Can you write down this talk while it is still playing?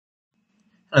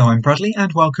Hello, I'm Bradley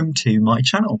and welcome to my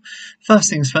channel. First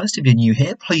things first, if you're new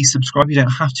here, please subscribe. You don't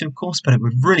have to, of course, but it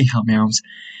would really help me out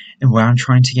in where I'm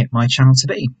trying to get my channel to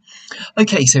be.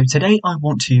 Okay, so today I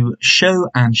want to show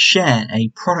and share a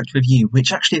product review,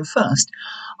 which actually at first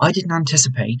I didn't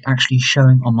anticipate actually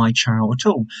showing on my channel at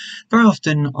all. Very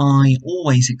often I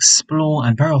always explore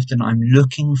and very often I'm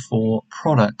looking for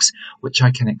products which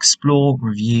I can explore,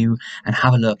 review and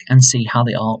have a look and see how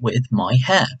they are with my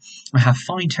hair. I have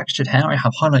fine textured hair, I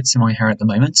have highlights in my hair at the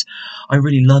moment. I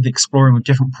really love exploring with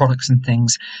different products and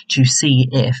things to see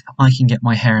if I can get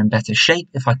my hair in better shape,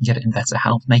 if I can get it in better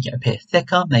health, make it appear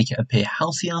thicker, make it appear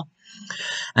healthier.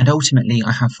 And ultimately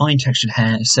I have fine textured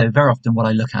hair, so very often what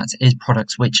I look at is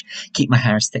products which keep my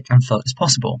hair as thick and full as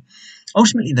possible.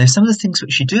 Ultimately though, some of the things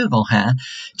which you do with our hair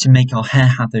to make our hair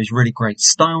have those really great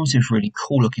styles, those really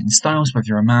cool looking styles, whether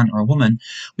you're a man or a woman,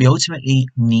 we ultimately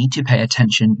need to pay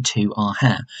attention to our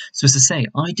hair. So as I say,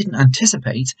 I didn't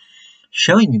anticipate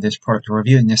showing you this product or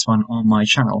reviewing this one on my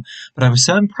channel, but I was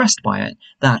so impressed by it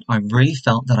that I really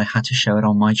felt that I had to show it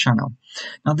on my channel.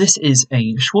 Now this is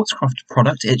a Schwarzkopf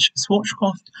product. It's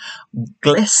Schwarzkopf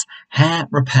GLISS Hair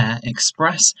Repair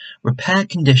Express Repair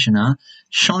Conditioner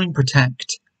Shine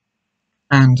Protect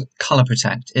and Colour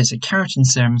Protect. It's a keratin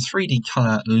serum 3D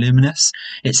Colour Luminous.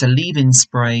 It's a leave-in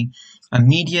spray,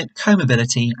 immediate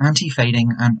combability, anti-fading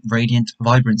and radiant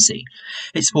vibrancy.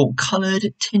 It's for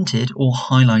coloured, tinted or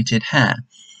highlighted hair.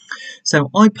 So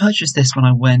I purchased this when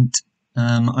I went,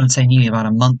 I would say nearly about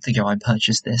a month ago I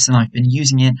purchased this, and I've been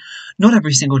using it not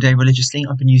every single day religiously.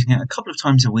 I've been using it a couple of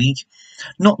times a week,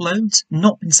 not loads,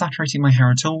 not been saturating my hair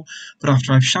at all, but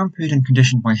after I've shampooed and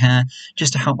conditioned my hair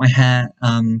just to help my hair,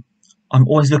 I'm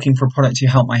always looking for a product to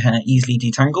help my hair easily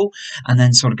detangle and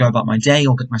then sort of go about my day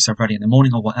or get myself ready in the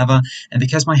morning or whatever. And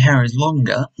because my hair is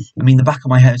longer, I mean the back of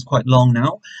my hair is quite long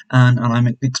now and I'm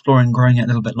exploring growing it a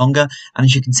little bit longer. And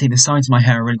as you can see, the sides of my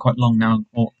hair are really quite long now,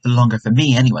 or longer for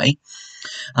me anyway.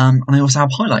 And I also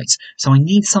have highlights. So I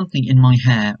need something in my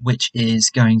hair which is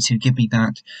going to give me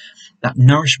that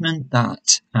nourishment,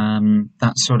 that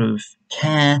sort of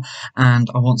care, and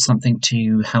I want something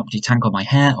to help detangle my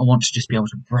hair. I want to just be able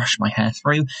to brush my hair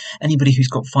through. Anybody who's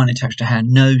got finer texture hair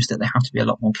knows that they have to be a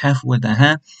lot more careful with their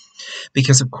hair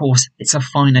because of course it's a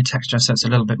finer texture, so it's a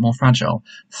little bit more fragile.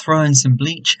 Throw in some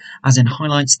bleach as in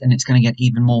highlights, then it's going to get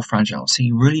even more fragile. So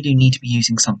you really do need to be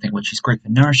using something which is great for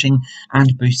nourishing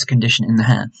and boosts condition in the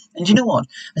hair. And you know what,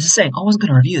 as I say, I wasn't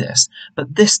going to review this,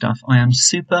 but this stuff I am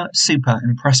super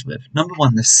impressed with. Number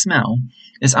one, the smell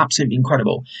is absolutely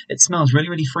incredible. It smells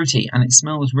really fruity and it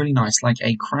smells really nice, like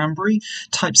a cranberry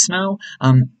type smell.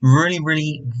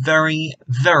 Really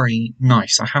very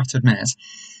nice, I have to admit.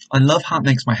 I love how it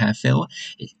makes my hair feel.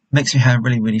 It makes your hair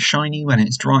really shiny when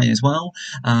it's dry as well,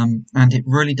 and it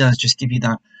really does just give you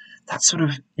that sort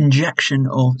of injection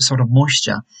of sort of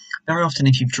moisture. Very often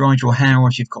if you've dried your hair or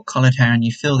if you've got coloured hair and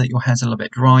you feel that your hair's a little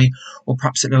bit dry or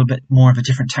perhaps a little bit more of a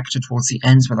different texture towards the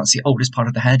ends where that's the oldest part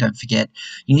of the hair, don't forget,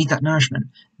 you need that nourishment.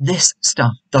 This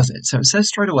stuff does it. So it says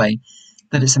straight away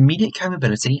that it's immediate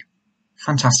combability.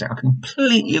 Fantastic, I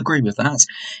completely agree with that.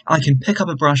 I can pick up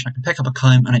a brush, I can pick up a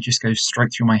comb and it just goes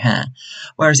straight through my hair.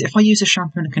 Whereas if I use a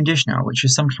shampoo and a conditioner, which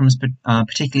is sometimes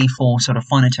particularly for sort of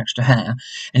finer texture hair,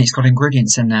 and it's got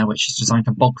ingredients in there which is designed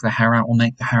to bulk the hair out or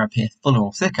make the hair appear fuller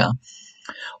or thicker,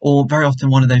 or very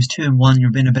often one of those 2-in-1,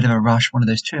 you're in a bit of a rush, one of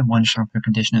those 2-in-1 shampoo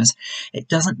conditioners, it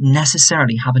doesn't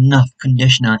necessarily have enough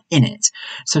conditioner in it.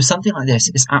 So something like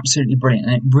this is absolutely brilliant,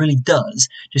 and it really does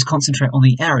just concentrate on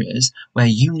the areas where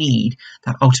you need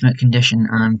that ultimate condition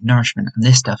and nourishment, and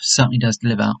this stuff certainly does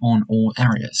deliver on all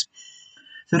areas.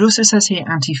 So it also says here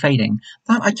anti-fading.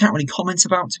 That I can't really comment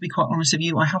about, to be quite honest with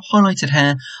you. I have highlighted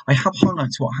hair, I have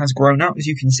highlighted what has grown out, as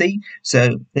you can see,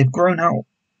 so they've grown out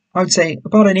I would say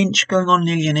about an inch, going on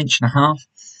nearly an inch and a half.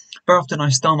 Very often I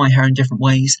style my hair in different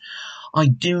ways. I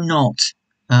do not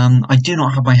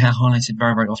have my hair highlighted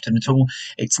very often at all.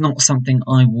 It's not something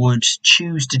I would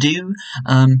choose to do.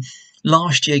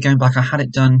 Last year, going back, I had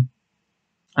it done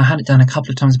a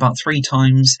couple of times, about 3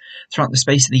 times throughout the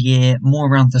space of the year,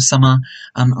 more around the summer.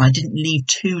 I didn't leave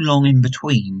too long in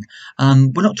between.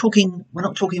 We're not talking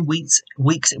weeks.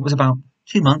 It was about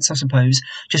 2 months, I suppose,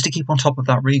 just to keep on top of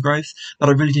that regrowth, but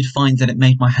I really did find that it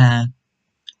made my hair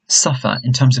suffer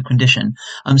in terms of condition.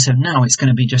 So now it's going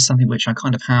to be just something which I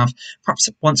kind of have perhaps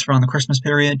once around the Christmas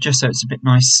period, just so it's a bit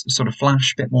nice, sort of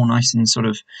flash, a bit more nice and sort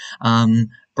of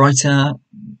brighter.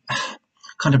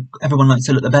 Kind of everyone likes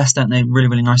to look the best, don't they?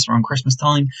 Really nice around Christmas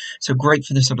time. So great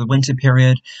for the sort of winter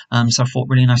period. So I thought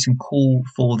really nice and cool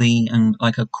for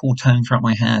like a cool tone throughout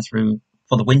my hair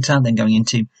for the winter, then going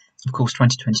into Of course,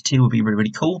 2022 will be really,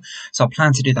 really cool. So I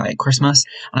plan to do that at Christmas.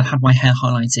 And I've had my hair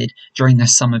highlighted during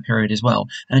this summer period as well.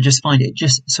 And I just find it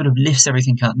just sort of lifts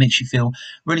everything up, makes you feel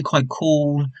really quite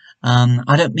cool.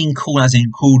 I don't mean cool as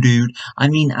in cool dude. I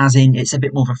mean as in it's a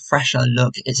bit more of a fresher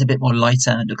look. It's a bit more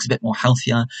lighter. It looks a bit more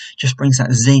healthier. Just brings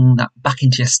that zing, that back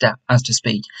into your step, as to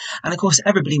speak. And of course,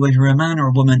 everybody, whether you're a man or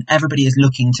a woman, everybody is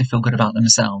looking to feel good about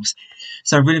themselves.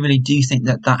 So I really, really do think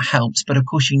that that helps. But of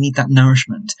course, you need that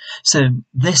nourishment. So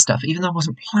this stuff, even though I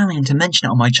wasn't planning to mention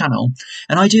it on my channel,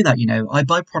 and I do that, you know, I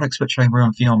buy products which I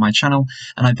review on my channel,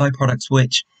 and I buy products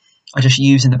which I just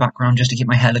use in the background just to keep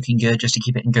my hair looking good, just to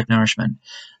keep it in good nourishment.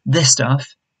 This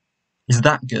stuff is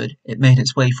that good. It made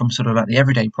its way from sort of like the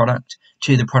everyday product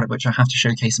to the product which I have to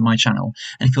showcase on my channel.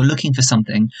 And if you're looking for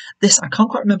something, this, I can't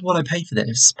quite remember what I paid for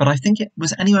this, but I think it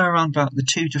was anywhere around about the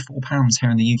 £2 to £4 here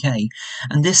in the UK.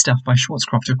 And this stuff by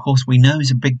Schwarzkopf, of course, we know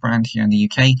is a big brand here in the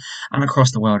UK and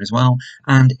across the world as well.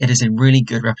 And it is a really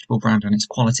good, reputable brand on its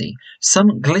quality.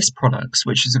 Some Gliss products,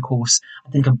 which is, of course,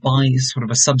 I think sort of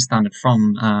a substandard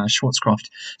from Schwarzkopf.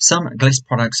 Some Gliss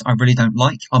products I really don't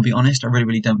like. I'll be honest, I really,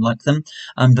 really don't like them.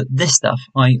 But this stuff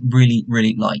I really,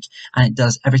 really like, and it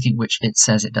does everything which it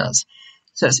says it does.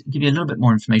 So let's give you a little bit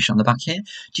more information on the back here.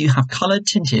 Do you have coloured,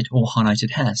 tinted or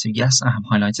highlighted hair? So yes, I have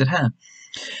highlighted hair.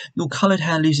 Your coloured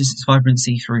hair loses its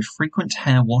vibrancy through frequent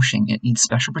hair washing. It needs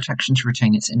special protection to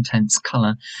retain its intense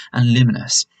colour and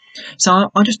luminous.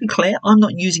 So I'll just be clear, I'm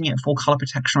not using it for colour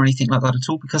protection or anything like that at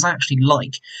all, because I actually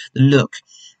like the look.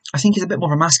 I think it's a bit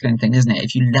more of a masculine thing, isn't it?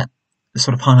 If you let the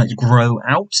sort of highlights grow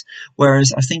out,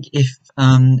 whereas I think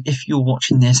if you're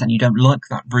watching this and you don't like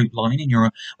that root line,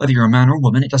 and whether you're a man or a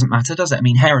woman, it doesn't matter, does it? I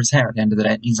mean, hair is hair at the end of the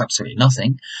day. It means absolutely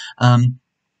nothing.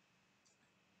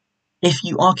 If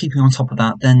you are keeping on top of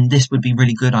that, then this would be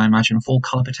really good, I imagine, for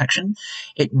colour protection.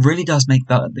 It really does make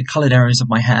the coloured areas of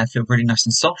my hair feel really nice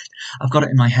and soft. I've got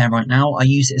it in my hair right now. I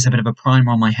use it as a bit of a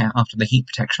primer on my hair after the heat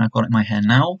protection. I've got it in my hair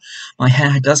now. My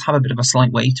hair does have a bit of a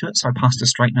slight wave to it, so I passed a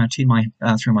straightener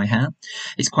through my hair.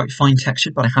 It's quite fine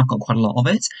textured, but I have got quite a lot of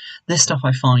it. This stuff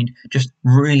I find just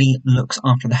really looks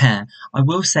after the hair. I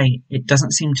will say it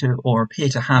doesn't seem to or appear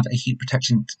to have a heat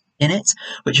protection in it,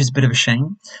 which is a bit of a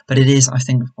shame, but it is, I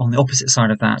think, on the opposite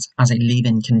side of that as a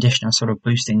leave-in conditioner, sort of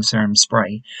boosting serum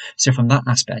spray. So from that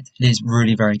aspect, it is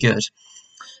really very good. It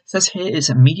says here it's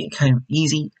immediate comb,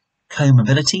 easy comb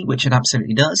mobility, which it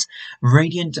absolutely does.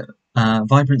 Radiant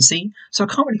vibrancy. So I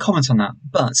can't really comment on that,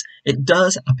 but it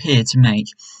does appear to make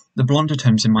the blonder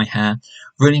tones in my hair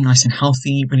really nice and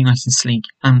healthy, really nice and sleek,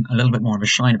 and a little bit more of a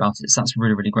shine about it. So that's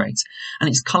really, really great. And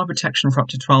it's colour protection for up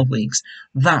to 12 weeks.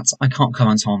 That I can't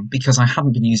comment on because I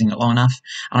haven't been using it long enough,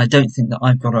 and I don't think that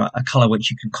I've got a colour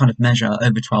which you can kind of measure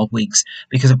over 12 weeks,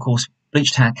 because of course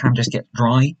bleached hair can just get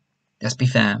dry. Let's be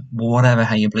fair, whatever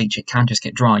hair you bleach, it can just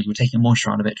get dry. You're taking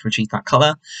moisture out of it to achieve that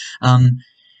colour.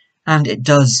 And it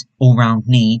does all round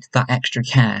need that extra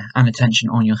care and attention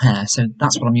on your hair. So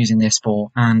that's what I'm using this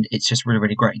for, and it's just really,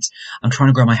 really great. I'm trying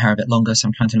to grow my hair a bit longer, so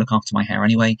I'm trying to look after my hair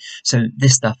anyway. So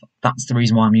this stuff, that's the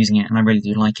reason why I'm using it, and I really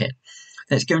do like it.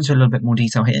 Let's go into a little bit more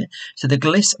detail here. So the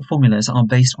Gliss formulas are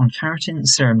based on keratin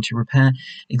serum to repair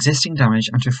existing damage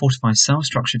and to fortify cell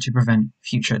structure to prevent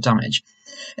future damage.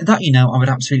 And that, you know, I would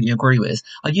absolutely agree with.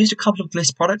 I've used a couple of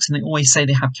Gliss products and they always say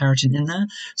they have keratin in there.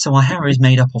 So our hair is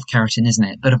made up of keratin, isn't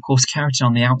it? But of course, keratin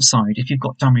on the outside, if you've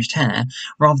got damaged hair,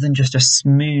 rather than just a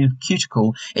smooth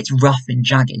cuticle, it's rough and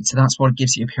jagged. So that's what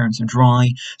gives the appearance of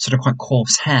dry, sort of quite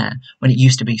coarse hair when it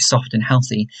used to be soft and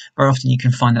healthy. Very often you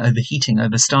can find that overheating,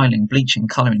 overstyling, bleaching,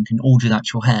 colouring can all do that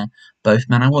to your hair, both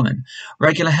man and woman.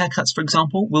 Regular haircuts, for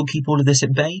example, will keep all of this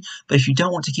at bay, but if you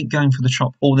don't want to keep going for the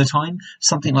chop all the time,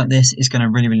 something like this is going to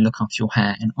really, really look after your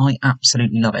hair, and I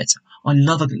absolutely love it. I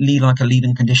love a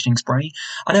leave-in conditioning spray.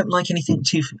 I don't like anything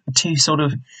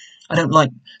I don't like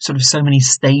sort of so many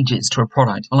stages to a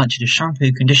product. I like to just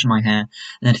shampoo, condition my hair, and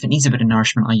then if it needs a bit of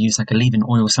nourishment, I use like a leave-in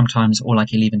oil sometimes, or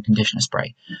like a leave-in conditioner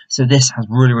spray. So this has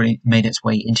really, really made its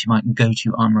way into my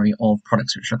go-to armory of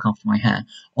products which look after my hair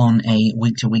on a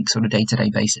week-to-week sort of day-to-day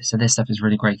basis. So this stuff is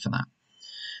really great for that.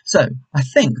 So I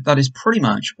think that is pretty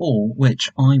much all which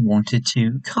I wanted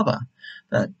to cover.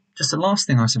 But just the last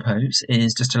thing, I suppose,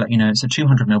 is just to let you know it's a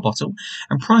 200ml bottle.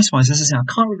 And price-wise, as I say,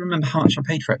 I can't really remember how much I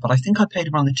paid for it, but I think I paid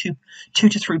around the £2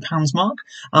 to £3 mark.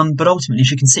 But ultimately,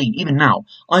 as you can see, even now,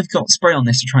 I've got spray on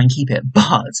this to try and keep it,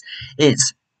 but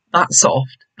it's that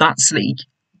soft, that sleek.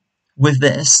 With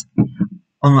this,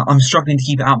 I'm struggling to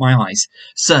keep it out my eyes.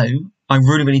 So I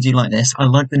really, really do like this. I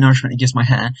like the nourishment it gives my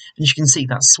hair. And as you can see,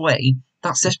 that sway,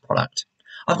 that's this product.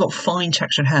 I've got fine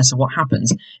textured hair, so what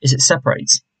happens is it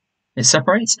separates. It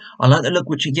separates. I like the look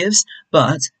which it gives,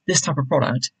 but this type of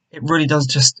product It really does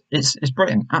it's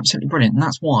brilliant, absolutely brilliant. And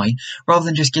that's why, rather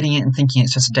than just getting it and thinking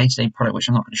it's just a day-to-day product, which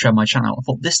I'm not going to show on my channel, I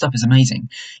thought this stuff is amazing.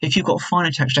 If you've got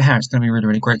finer texture hair, it's going to be really,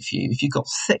 really great for you. If you've got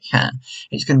thick hair,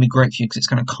 it's going to be great for you because it's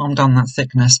going to calm down that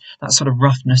thickness, that sort of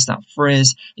roughness, that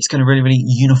frizz. It's going to really, really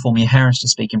uniform your hair, so to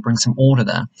speak, and bring some order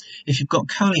there. If you've got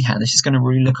curly hair, this is going to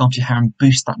really look after your hair and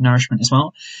boost that nourishment as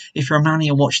well. If you're a man and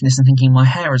you're watching this and thinking, my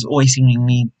hair is always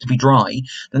seeming to be dry,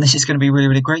 then this is going to be really,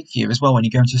 really great for you as well when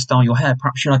you're going to style your hair.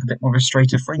 Perhaps you like a bit more of a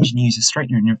straighter fringe and use a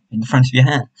straightener in the front of your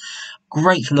hair.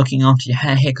 Great for looking after your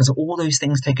hair here because all those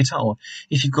things take a toll.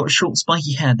 If you've got short,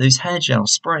 spiky hair, those hair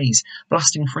gels, sprays,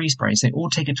 blasting free sprays, they all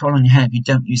take a toll on your hair if you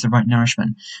don't use the right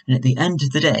nourishment. And at the end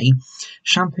of the day,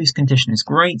 shampoos, conditioner is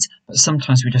great, but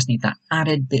sometimes we just need that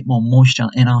added bit more moisture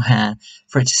in our hair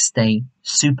for it to stay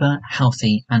super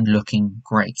healthy and looking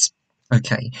great.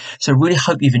 Okay, so really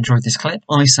hope you've enjoyed this clip.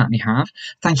 I certainly have.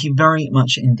 Thank you very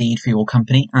much indeed for your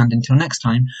company, and until next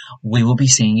time, we will be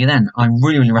seeing you then. I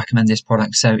really, really recommend this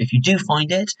product, so if you do find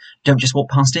it, don't just walk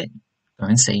past it. Go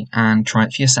and see and try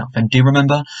it for yourself. And do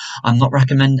remember, I'm not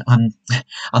recommending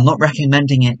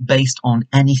it based on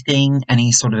anything,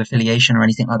 any sort of affiliation or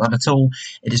anything like that at all.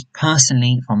 It is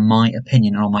personally from my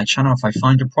opinion. And on my channel, if I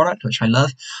find a product which I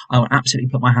love, I will absolutely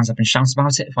put my hands up and shout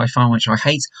about it. If I find which I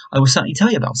hate, I will certainly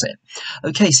tell you about it.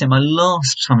 Okay, so my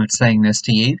last time of saying this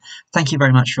to you, thank you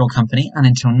very much for your company, and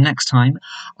until next time,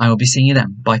 I will be seeing you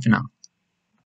then. Bye for now.